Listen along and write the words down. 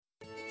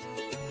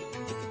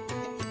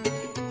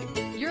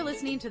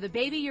listening to the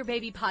Baby Your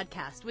Baby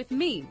podcast with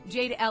me,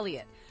 Jade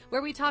Elliott,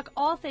 where we talk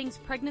all things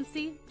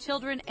pregnancy,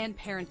 children, and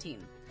parenting.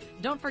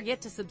 Don't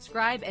forget to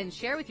subscribe and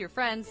share with your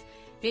friends.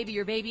 Baby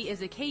Your Baby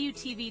is a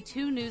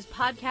KUTV2 News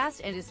podcast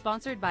and is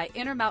sponsored by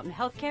Intermountain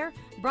Healthcare,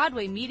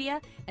 Broadway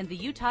Media, and the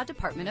Utah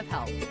Department of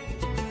Health.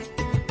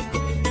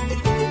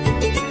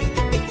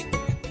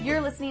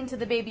 You're listening to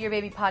the Baby Your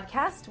Baby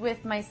podcast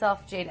with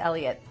myself, Jade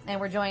Elliott, and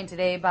we're joined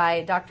today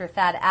by Dr.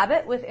 Thad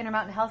Abbott with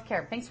Intermountain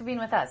Healthcare. Thanks for being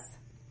with us.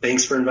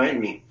 Thanks for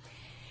inviting me.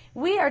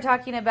 We are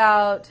talking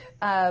about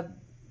a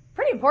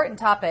pretty important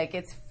topic.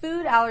 It's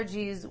food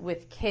allergies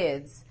with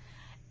kids.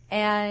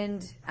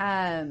 And,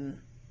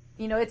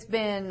 it's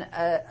been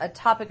a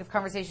topic of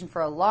conversation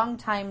for a long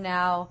time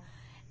now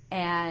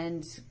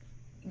and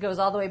goes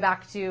all the way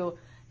back to,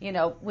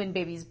 when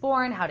baby's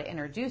born, how to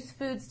introduce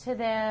foods to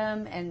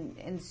them,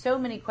 and so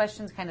many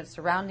questions kind of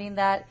surrounding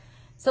that.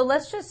 So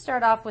let's just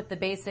start off with the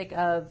basic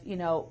of,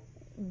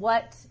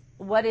 what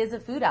is a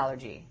food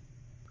allergy?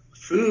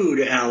 Food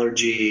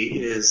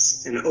allergy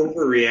is an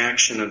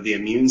overreaction of the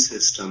immune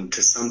system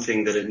to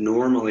something that it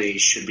normally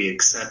should be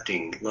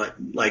accepting,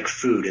 like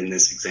food in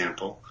this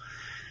example.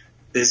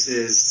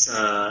 This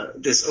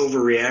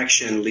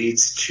overreaction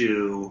leads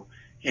to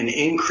an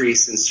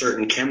increase in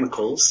certain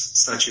chemicals,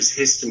 such as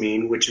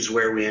histamine, which is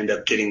where we end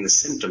up getting the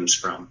symptoms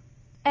from.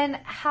 And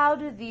how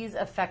do these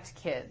affect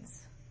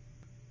kids?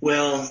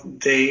 Well,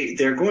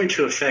 they're going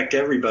to affect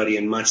everybody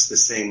in much the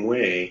same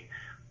way.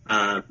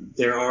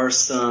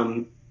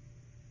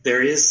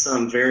 There is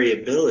some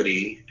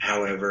variability,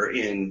 however,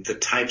 in the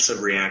types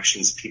of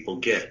reactions people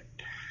get.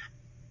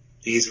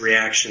 These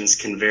reactions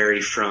can vary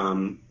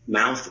from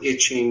mouth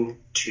itching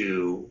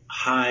to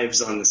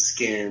hives on the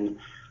skin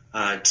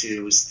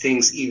to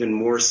things even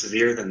more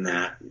severe than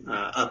that,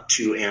 up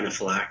to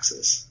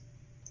anaphylaxis.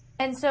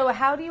 And so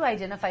how do you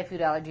identify food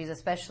allergies,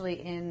 especially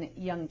in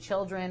young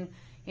children?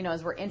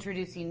 As we're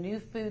introducing new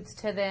foods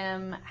to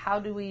them, how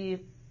do we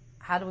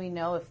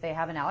know if they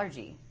have an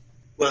allergy?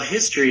 Well,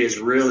 history is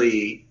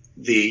really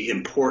the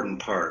important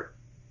part.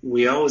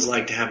 We always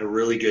like to have a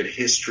really good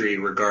history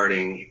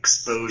regarding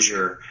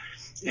exposure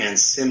and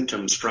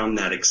symptoms from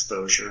that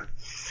exposure.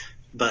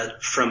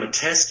 But from a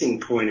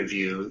testing point of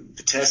view,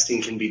 the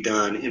testing can be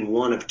done in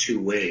one of two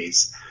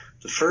ways.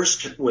 The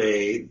first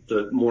way,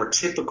 the more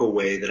typical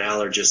way that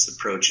allergists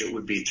approach it,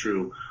 would be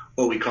through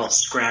what we call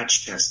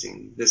scratch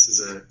testing. This is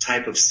a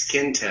type of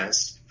skin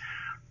test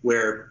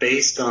where,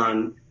 based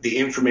on the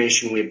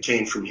information we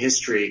obtain from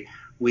history,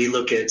 we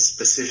look at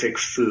specific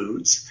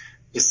foods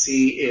to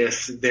see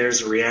if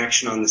there's a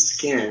reaction on the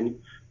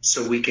skin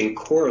so we can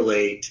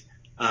correlate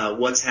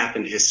what's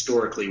happened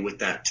historically with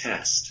that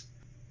test.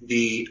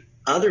 The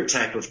other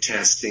type of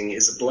testing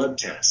is a blood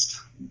test.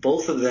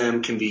 Both of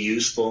them can be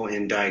useful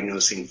in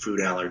diagnosing food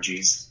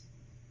allergies.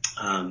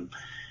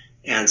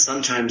 And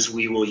sometimes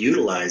we will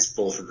utilize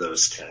both of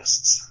those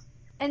tests.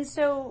 And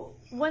so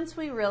once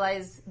we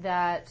realize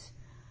that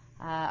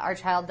our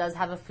child does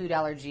have a food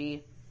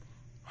allergy,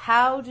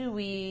 how do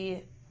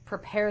we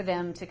prepare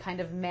them to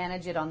kind of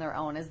manage it on their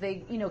own as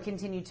they,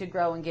 continue to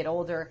grow and get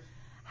older?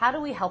 How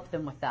do we help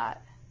them with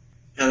that?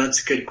 Yeah,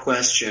 that's a good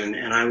question.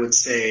 And I would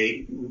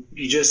say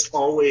you just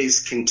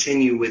always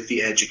continue with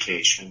the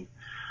education.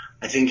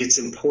 I think it's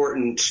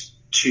important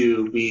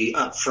to be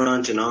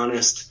upfront and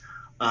honest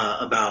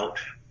about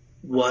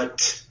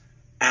what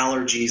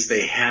allergies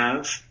they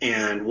have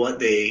and what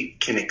they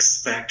can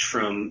expect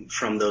from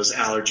those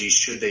allergies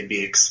should they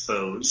be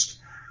exposed.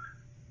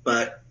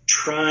 But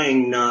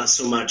trying not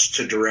so much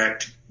to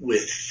direct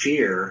with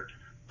fear,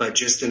 but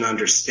just an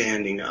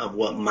understanding of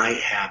what might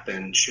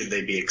happen should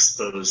they be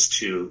exposed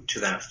to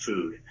that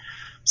food.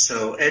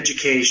 So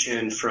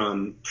education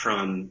from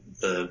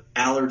the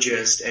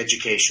allergist,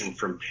 education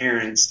from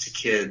parents to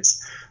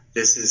kids,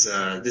 this is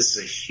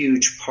a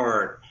huge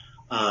part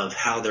of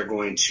how they're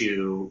going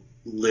to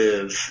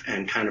live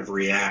and kind of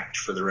react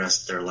for the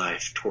rest of their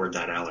life toward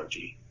that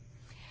allergy.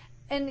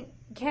 And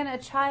can a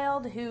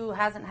child who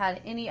hasn't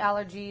had any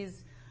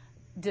allergies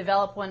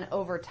develop one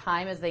over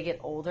time as they get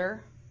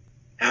older?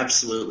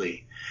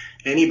 Absolutely.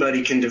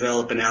 Anybody can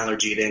develop an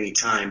allergy at any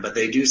time, but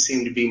they do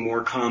seem to be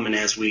more common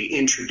as we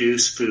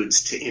introduce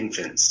foods to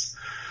infants.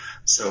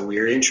 So we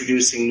are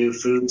introducing new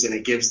foods, and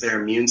it gives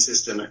their immune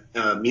system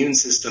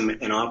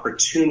an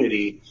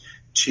opportunity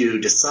to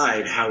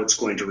decide how it's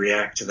going to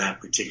react to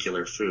that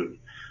particular food.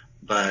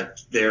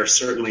 But there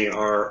certainly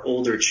are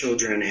older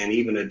children and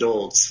even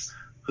adults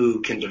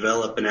who can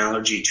develop an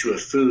allergy to a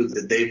food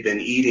that they've been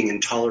eating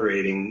and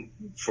tolerating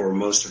for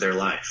most of their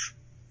life.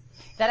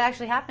 That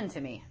actually happened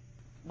to me.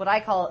 What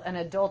I call an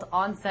adult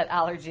onset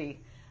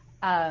allergy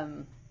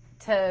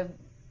to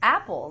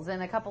apples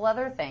and a couple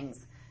other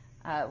things.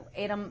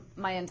 Ate them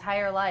my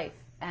entire life,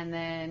 and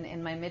then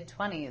in my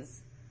mid-20s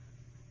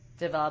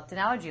developed an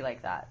allergy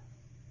like that.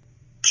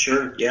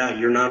 Sure, yeah,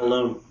 you're not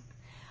alone.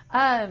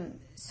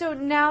 So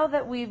now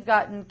that we've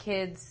gotten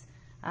kids,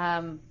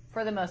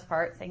 for the most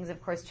part, things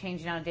of course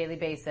changing on a daily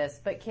basis,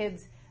 but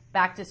kids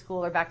back to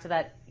school or back to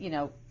that,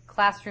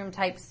 classroom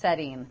type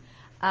setting,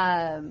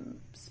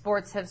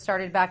 Sports have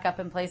started back up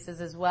in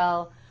places as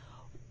well.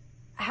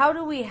 How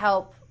do we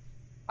help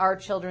our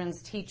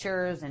children's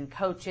teachers and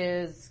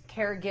coaches,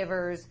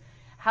 caregivers?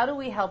 How do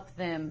we help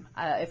them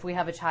if we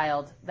have a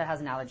child that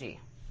has an allergy?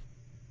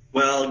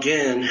 Well,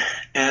 again,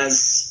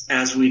 as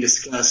we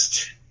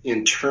discussed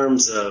in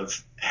terms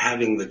of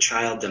having the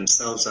child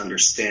themselves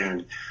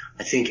understand,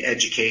 I think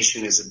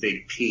education is a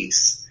big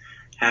piece.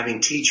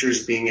 Having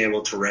teachers being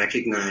able to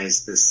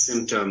recognize the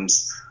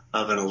symptoms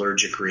of an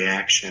allergic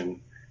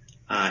reaction.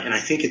 And I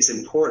think it's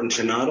important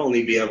to not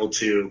only be able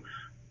to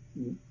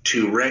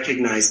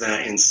recognize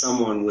that in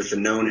someone with a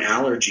known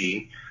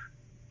allergy,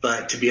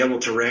 but to be able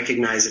to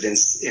recognize it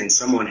in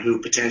someone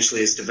who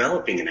potentially is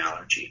developing an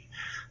allergy.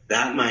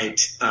 That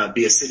might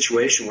be a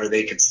situation where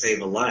they could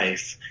save a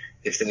life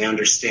if they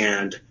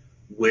understand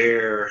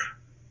where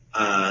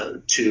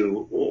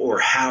to or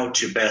how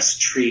to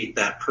best treat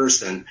that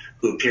person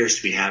who appears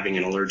to be having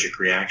an allergic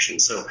reaction.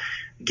 So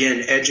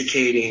again,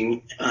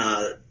 educating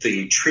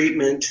the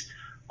treatment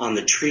on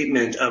the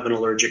treatment of an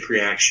allergic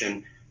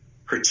reaction,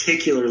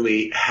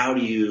 particularly how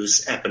to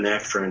use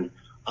epinephrine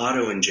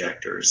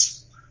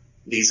autoinjectors.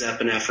 These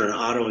epinephrine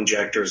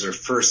autoinjectors are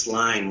first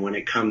line when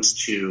it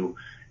comes to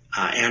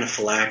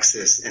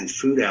anaphylaxis and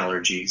food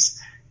allergies,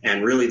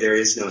 and really there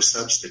is no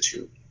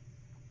substitute.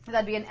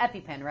 That'd be an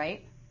EpiPen,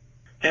 right?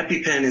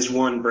 EpiPen is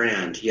one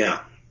brand,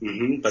 yeah,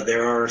 but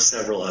there are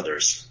several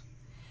others.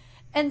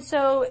 And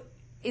so,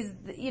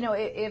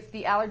 if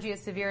the allergy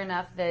is severe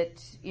enough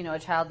that a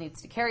child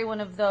needs to carry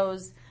one of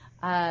those,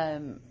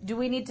 do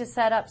we need to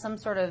set up some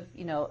sort of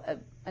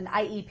an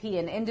IEP,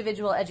 an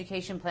individual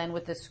education plan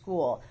with the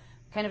school?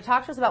 Kind of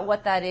talk to us about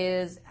what that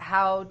is,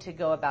 how to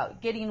go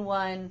about getting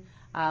one,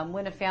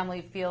 when a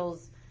family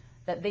feels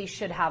that they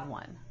should have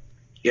one.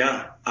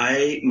 Yeah,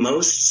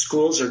 most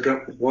schools are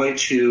going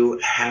to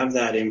have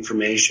that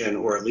information,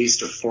 or at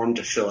least a form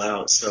to fill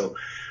out. So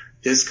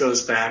this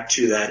goes back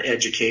to that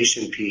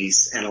education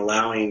piece and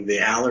allowing the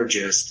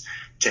allergist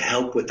to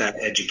help with that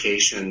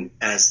education,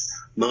 as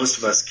most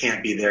of us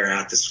can't be there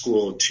at the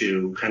school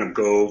to kind of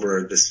go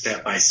over the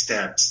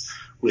step-by-steps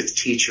with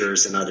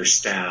teachers and other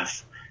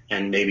staff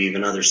and maybe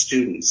even other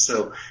students.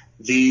 So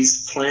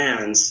these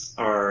plans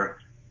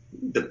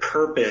the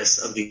purpose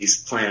of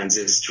these plans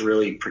is to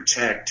really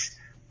protect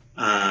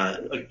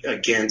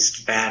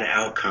against bad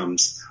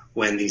outcomes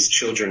when these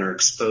children are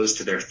exposed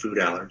to their food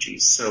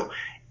allergies. So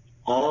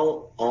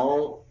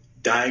all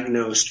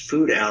diagnosed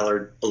food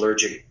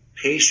allergic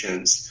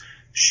patients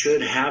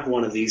should have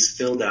one of these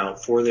filled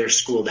out for their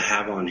school to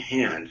have on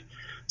hand,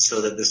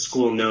 so that the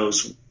school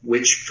knows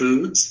which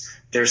foods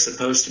they're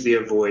supposed to be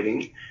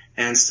avoiding,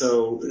 and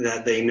so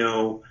that they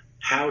know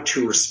how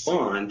to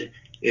respond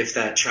if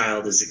that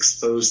child is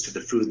exposed to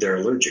the food they're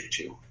allergic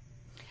to.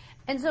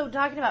 And so,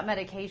 talking about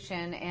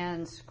medication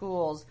and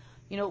schools,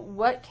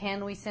 what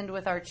can we send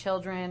with our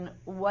children?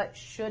 What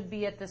should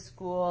be at the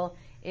school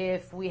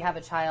if we have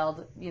a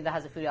child that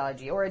has a food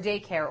allergy, or a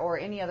daycare, or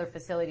any other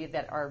facility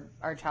that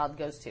our child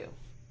goes to?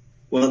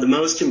 Well, the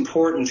most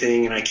important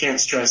thing, and I can't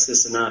stress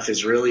this enough,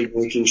 is really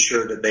making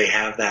sure that they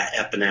have that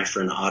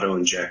epinephrine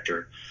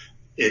autoinjector.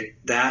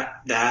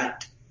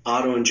 That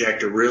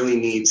autoinjector really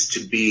needs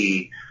to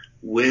be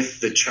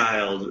with the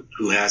child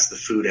who has the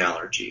food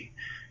allergy.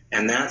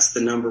 And that's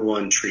the number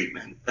one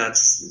treatment.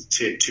 That's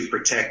to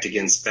protect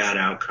against bad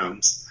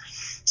outcomes.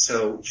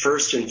 So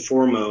first and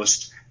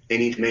foremost, they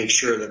need to make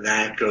sure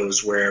that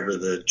goes wherever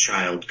the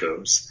child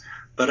goes.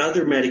 But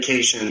other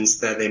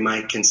medications that they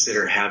might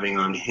consider having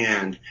on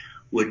hand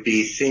would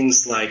be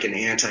things like an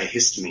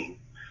antihistamine.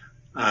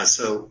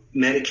 So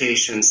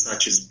medications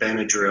such as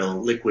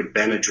Benadryl, liquid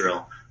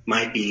Benadryl,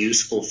 might be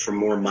useful for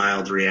more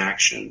mild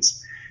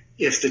reactions.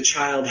 If the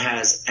child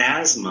has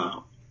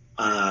asthma,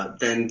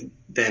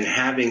 then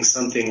having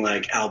something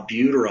like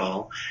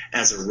albuterol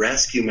as a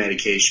rescue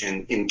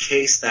medication in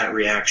case that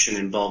reaction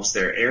involves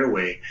their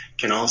airway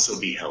can also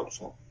be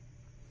helpful.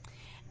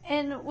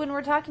 And when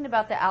we're talking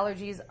about the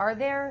allergies, are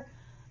there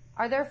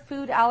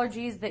food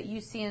allergies that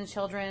you see in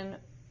children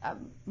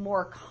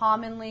more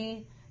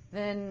commonly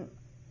than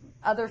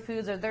other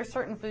foods? Are there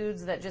certain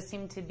foods that just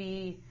seem to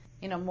be,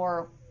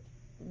 more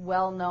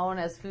well known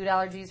as food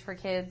allergies for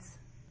kids?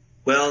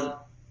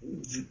 Well,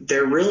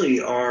 there really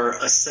are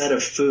a set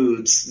of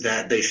foods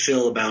that they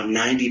feel about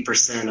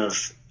 90%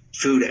 of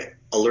food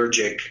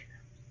allergic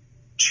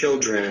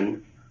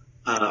children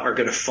are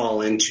going to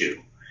fall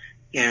into.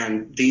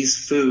 And these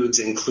foods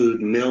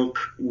include milk,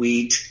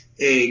 wheat,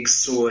 eggs,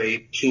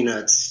 soy,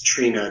 peanuts,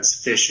 tree nuts,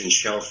 fish, and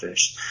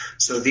shellfish.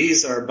 So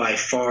these are by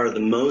far the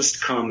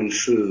most common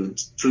food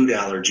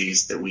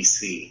allergies that we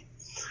see.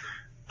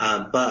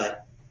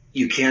 But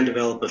you can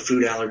develop a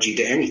food allergy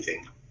to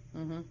anything.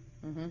 Mm-hmm.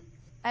 Mm-hmm.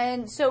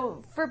 And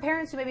so for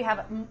parents who maybe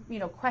have,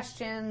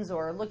 questions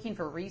or looking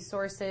for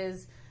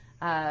resources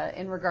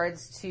in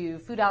regards to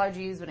food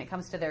allergies when it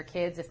comes to their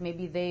kids, if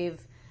maybe they've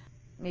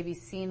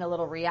seen a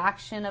little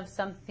reaction of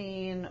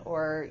something,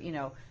 or,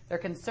 they're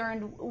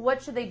concerned,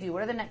 what should they do?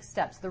 What are the next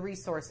steps, the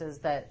resources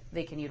that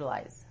they can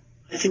utilize?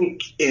 I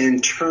think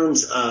in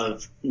terms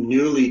of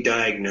newly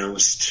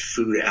diagnosed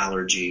food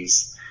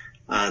allergies,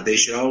 they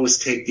should always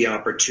take the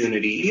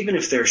opportunity, even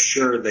if they're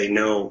sure they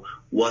know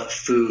what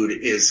food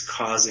is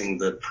causing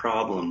the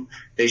problem,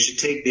 they should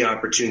take the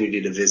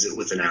opportunity to visit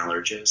with an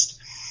allergist.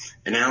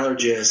 An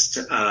allergist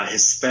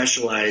has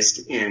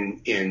specialized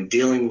in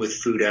dealing with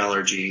food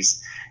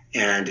allergies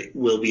and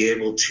will be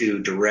able to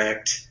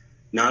direct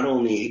not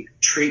only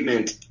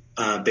treatment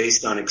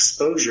based on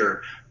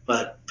exposure,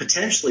 but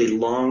potentially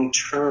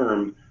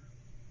long-term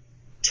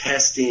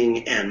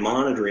testing and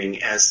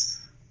monitoring, as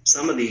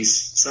some of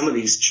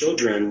these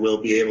children will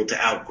be able to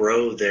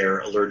outgrow their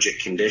allergic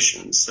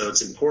conditions. So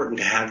it's important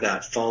to have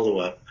that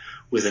follow-up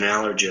with an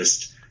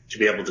allergist to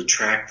be able to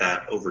track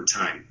that over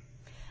time.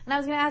 And I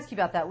was going to ask you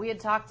about that. We had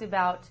talked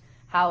about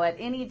how at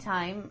any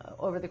time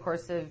over the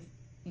course of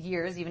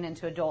years, even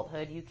into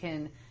adulthood, you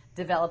can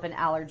develop an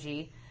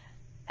allergy.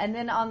 And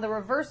then on the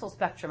reversal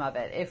spectrum of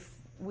it, if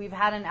we've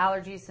had an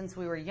allergy since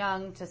we were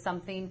young to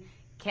something,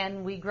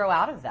 can we grow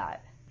out of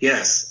that?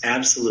 Yes,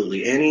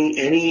 absolutely.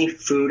 Any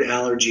food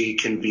allergy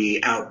can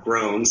be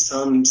outgrown.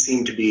 Some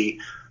seem to be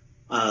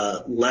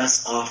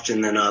less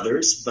often than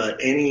others, but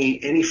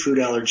any food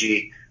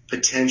allergy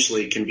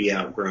potentially can be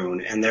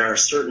outgrown. And there are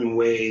certain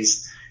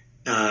ways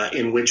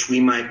in which we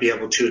might be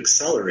able to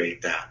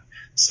accelerate that.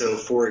 So,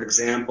 for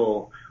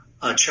example,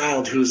 a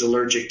child who's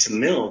allergic to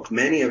milk,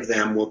 many of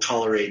them will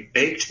tolerate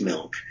baked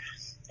milk.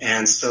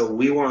 And so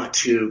we want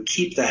to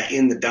keep that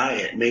in the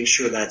diet, make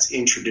sure that's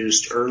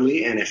introduced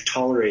early and, if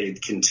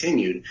tolerated,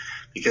 continued,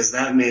 because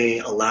that may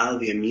allow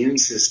the immune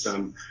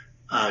system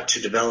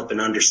to develop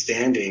an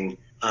understanding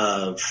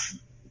of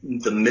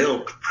the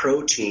milk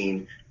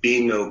protein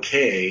being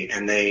okay,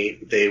 and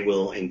they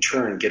will in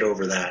turn get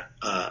over that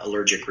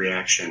allergic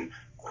reaction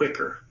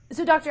quicker.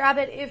 So, Dr.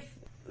 Abbott, if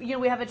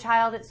we have a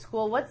child at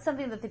school, what's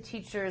something that the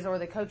teachers or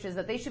the coaches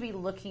that they should be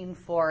looking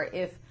for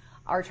if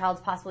our child's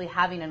possibly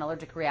having an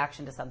allergic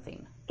reaction to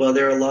something? Well,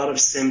 there are a lot of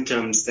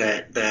symptoms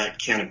that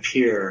can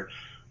appear.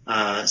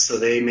 So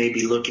they may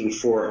be looking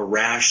for a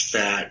rash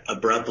that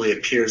abruptly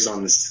appears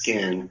on the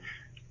skin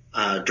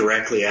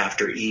directly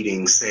after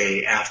eating,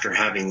 say after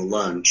having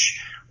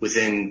lunch,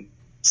 within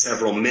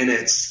several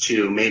minutes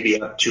to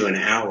maybe up to an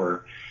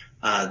hour.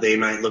 They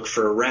might look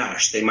for a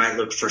rash. They might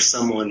look for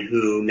someone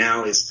who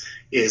now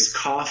is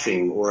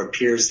coughing or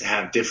appears to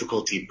have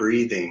difficulty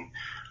breathing.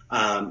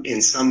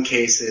 In some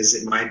cases,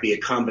 it might be a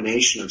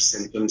combination of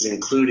symptoms,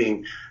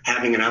 including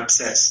having an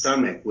upset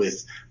stomach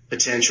with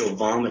potential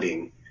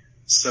vomiting.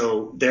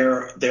 So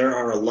there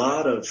are a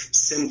lot of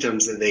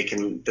symptoms that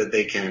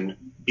they can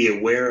be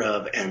aware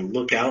of and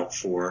look out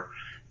for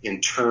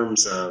in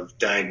terms of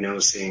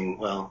diagnosing.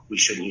 Well, we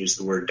shouldn't use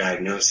the word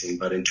diagnosing,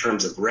 but in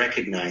terms of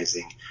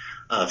recognizing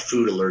a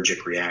food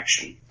allergic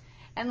reaction.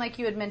 And like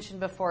you had mentioned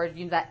before,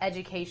 that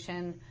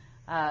education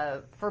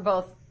for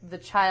both the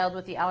child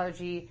with the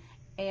allergy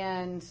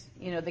and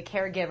the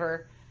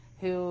caregiver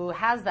who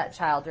has that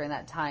child during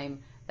that time,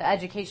 the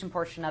education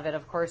portion of it,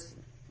 of course,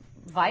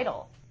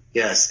 vital.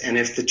 Yes, and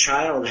if the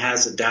child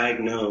has a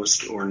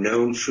diagnosed or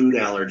known food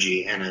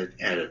allergy and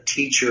a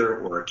teacher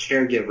or a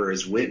caregiver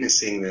is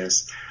witnessing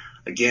this,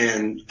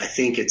 again, I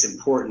think it's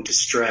important to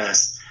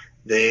stress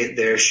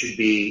there should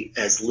be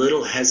as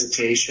little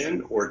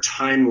hesitation or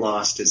time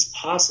lost as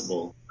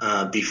possible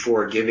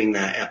before giving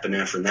that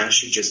epinephrine. That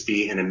should just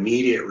be an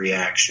immediate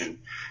reaction.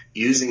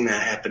 Using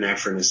that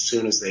epinephrine as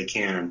soon as they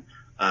can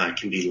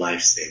be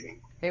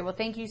life-saving. Great. Well,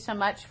 thank you so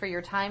much for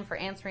your time, for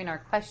answering our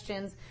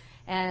questions,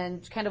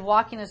 and kind of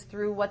walking us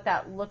through what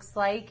that looks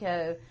like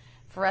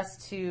for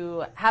us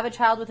to have a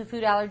child with a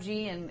food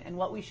allergy and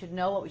what we should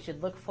know, what we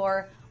should look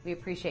for. We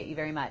appreciate you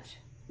very much.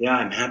 Yeah,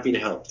 I'm happy to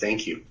help.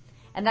 Thank you.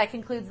 And that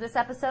concludes this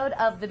episode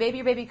of the Baby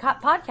Your Baby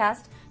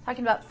podcast,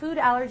 talking about food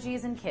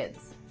allergies in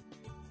kids.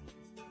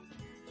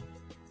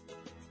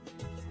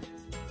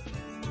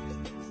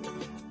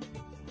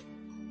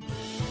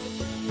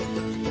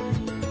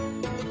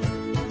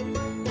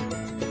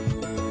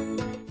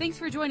 Thanks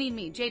for joining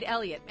me, Jade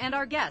Elliott, and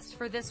our guest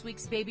for this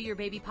week's Baby Your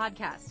Baby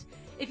podcast.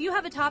 If you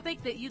have a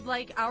topic that you'd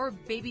like our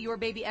Baby Your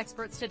Baby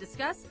experts to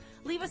discuss,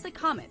 leave us a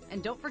comment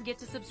and don't forget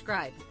to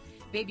subscribe.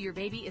 Baby Your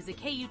Baby is a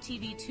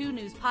KUTV2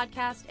 news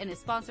podcast and is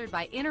sponsored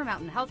by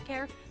Intermountain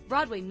Healthcare,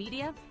 Broadway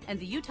Media, and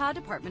the Utah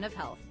Department of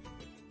Health.